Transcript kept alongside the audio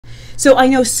So I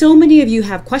know so many of you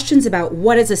have questions about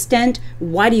what is a stent,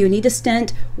 why do you need a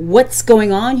stent, what's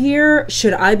going on here,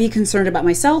 should I be concerned about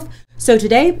myself? So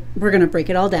today we're going to break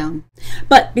it all down.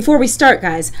 But before we start,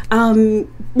 guys,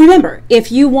 remember,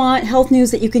 if you want health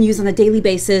news that you can use on a daily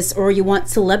basis, or you want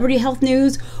celebrity health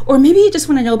news, or maybe you just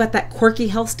want to know about that quirky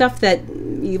health stuff that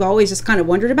you've always just kind of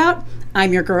wondered about,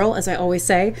 I'm your girl, as I always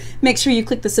say. Make sure you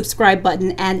click the subscribe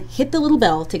button and hit the little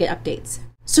bell to get updates.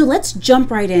 So let's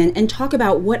jump right in and talk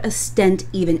about what a stent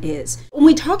even is. When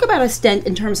we talk about a stent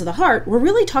in terms of the heart, we're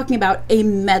really talking about a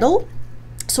metal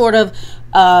sort of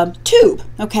tube,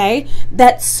 okay,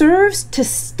 that serves to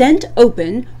stent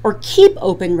open, or keep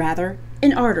open rather,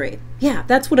 an artery. Yeah,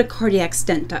 that's what a cardiac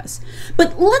stent does.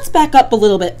 But let's back up a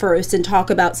little bit first and talk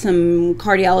about some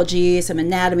cardiology, some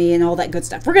anatomy, and all that good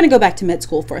stuff. We're going to go back to med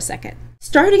school for a second.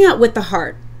 Starting out with the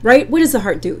heart, right? What does the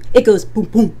heart do? It goes boom,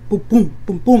 boom, boom, boom,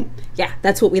 boom, boom. Yeah,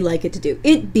 that's what we like it to do.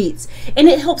 It beats, and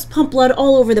it helps pump blood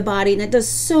all over the body, and it does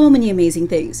so many amazing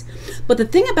things. But the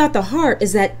thing about the heart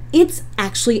is that it's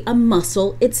actually a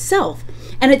muscle itself,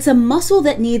 and it's a muscle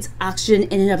that needs oxygen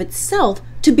in and of itself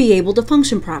to be able to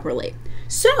function properly.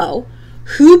 So,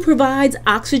 who provides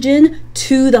oxygen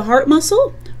to the heart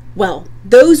muscle? Well,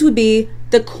 those would be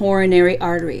the coronary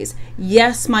arteries.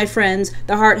 Yes, my friends,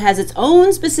 the heart has its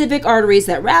own specific arteries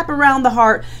that wrap around the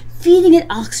heart, feeding it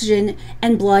oxygen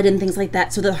and blood and things like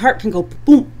that, so the heart can go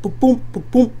boom, boom, boom, boom,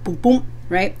 boom, boom, boom,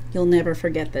 right? You'll never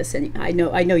forget this, and I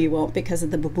know you won't because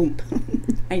of the boom,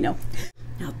 boom. I know.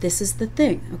 Now, this is the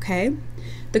thing, okay?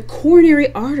 The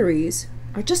coronary arteries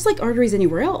are just like arteries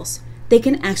anywhere else. They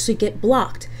can actually get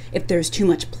blocked if there's too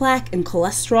much plaque and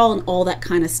cholesterol and all that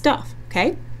kind of stuff,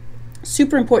 okay?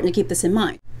 Super important to keep this in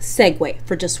mind. Segue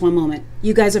for just one moment.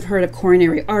 You guys have heard of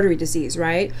coronary artery disease,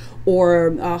 right?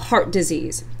 Or heart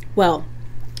disease. Well,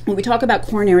 when we talk about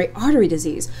coronary artery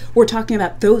disease, we're talking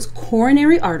about those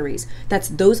coronary arteries. That's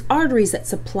those arteries that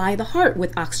supply the heart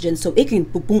with oxygen so it can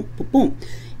boom, boom, boom, boom.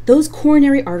 Those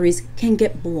coronary arteries can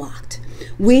get blocked.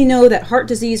 We know that heart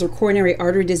disease or coronary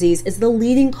artery disease is the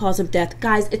leading cause of death.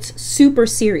 Guys, it's super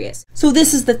serious. So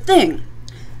this is the thing.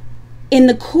 In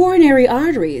the coronary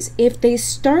arteries, if they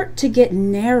start to get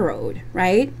narrowed,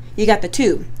 right? You got the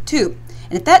tube.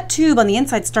 And if that tube on the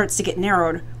inside starts to get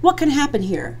narrowed, what can happen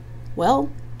here? Well,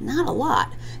 not a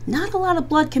lot. Not a lot of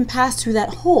blood can pass through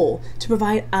that hole to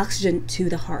provide oxygen to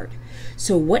the heart.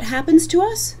 So what happens to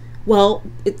us? Well,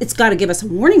 it's got to give us a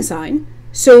warning sign.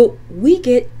 So we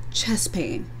get chest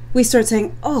pain. We start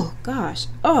saying, oh gosh,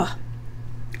 oh.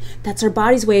 That's our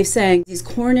body's way of saying these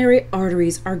coronary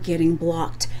arteries are getting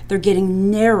blocked. They're getting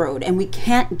narrowed, and we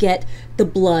can't get the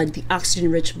blood, the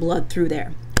oxygen-rich blood through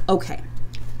there. Okay,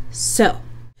 so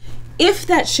if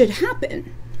that should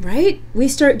happen, right, we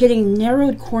start getting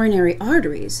narrowed coronary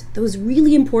arteries, those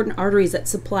really important arteries that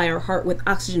supply our heart with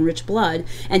oxygen-rich blood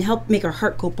and help make our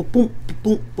heart go boom, boom,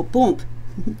 boom, boom,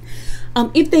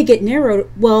 boom. If they get narrowed,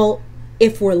 well,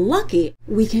 if we're lucky,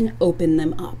 we can open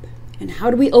them up. And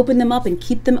how do we open them up and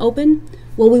keep them open?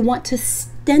 Well, we want to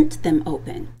stent them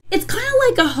open. It's kind of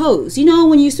like a hose. You know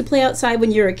when you used to play outside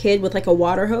when you were a kid with like a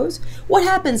water hose? What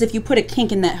happens if you put a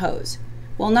kink in that hose?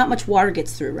 Well, not much water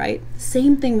gets through, right?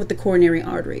 Same thing with the coronary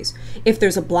arteries. If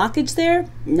there's a blockage there,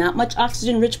 not much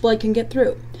oxygen-rich blood can get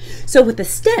through. So with the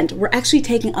stent, we're actually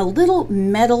taking a little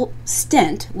metal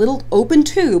stent, little open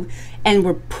tube, and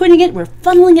we're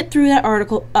funneling it through that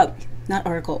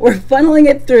we're funneling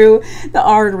it through the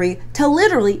artery to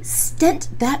literally stent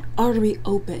that artery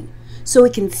open so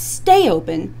it can stay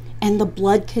open and the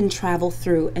blood can travel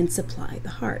through and supply the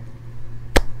heart.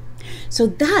 So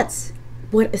that's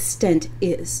what a stent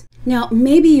is. Now,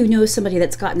 maybe you know somebody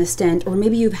that's gotten a stent, or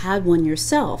maybe you've had one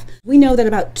yourself. We know that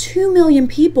about 2 million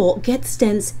people get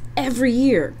stents every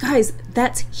year. Guys,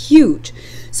 that's huge.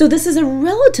 So this is a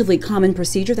relatively common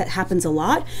procedure that happens a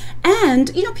lot,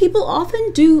 and people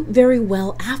often do very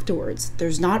well afterwards.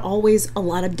 There's not always a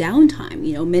lot of downtime.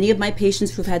 Many of my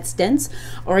patients who've had stents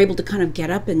are able to kind of get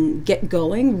up and get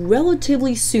going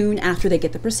relatively soon after they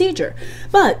get the procedure.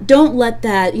 But don't let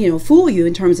that fool you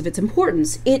in terms of its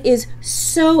importance. It is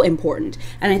so important,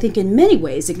 and I think in many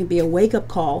ways it can be a wake-up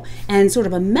call and sort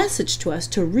of a message to us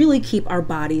to really keep our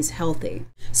bodies healthy.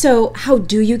 So how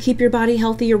do you keep your body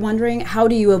healthy, you're wondering? How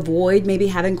do you avoid maybe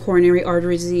having coronary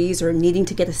artery disease or needing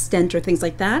to get a stent or things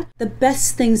like that? The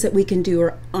best things that we can do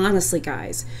are, honestly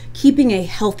guys, keeping a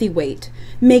healthy weight,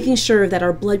 making sure that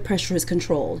our blood pressure is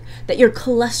controlled, that your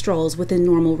cholesterol is within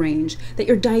normal range, that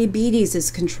your diabetes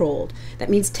is controlled. That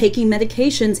means taking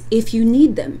medications if you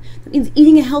need them. That means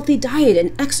eating a healthy diet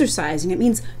and exercising. It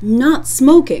means not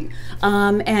smoking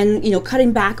and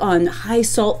cutting back on high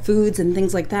salt foods and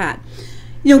things like that.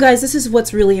 You know, guys, this is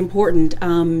what's really important,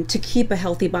 to keep a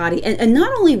healthy body. And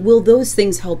not only will those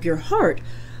things help your heart,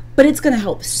 but it's going to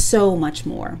help so much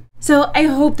more. So I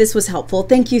hope this was helpful.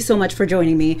 Thank you so much for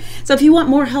joining me. So if you want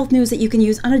more health news that you can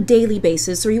use on a daily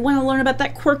basis, or you want to learn about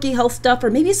that quirky health stuff,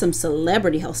 or maybe some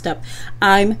celebrity health stuff,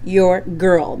 I'm your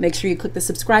girl. Make sure you click the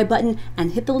subscribe button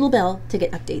and hit the little bell to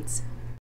get updates.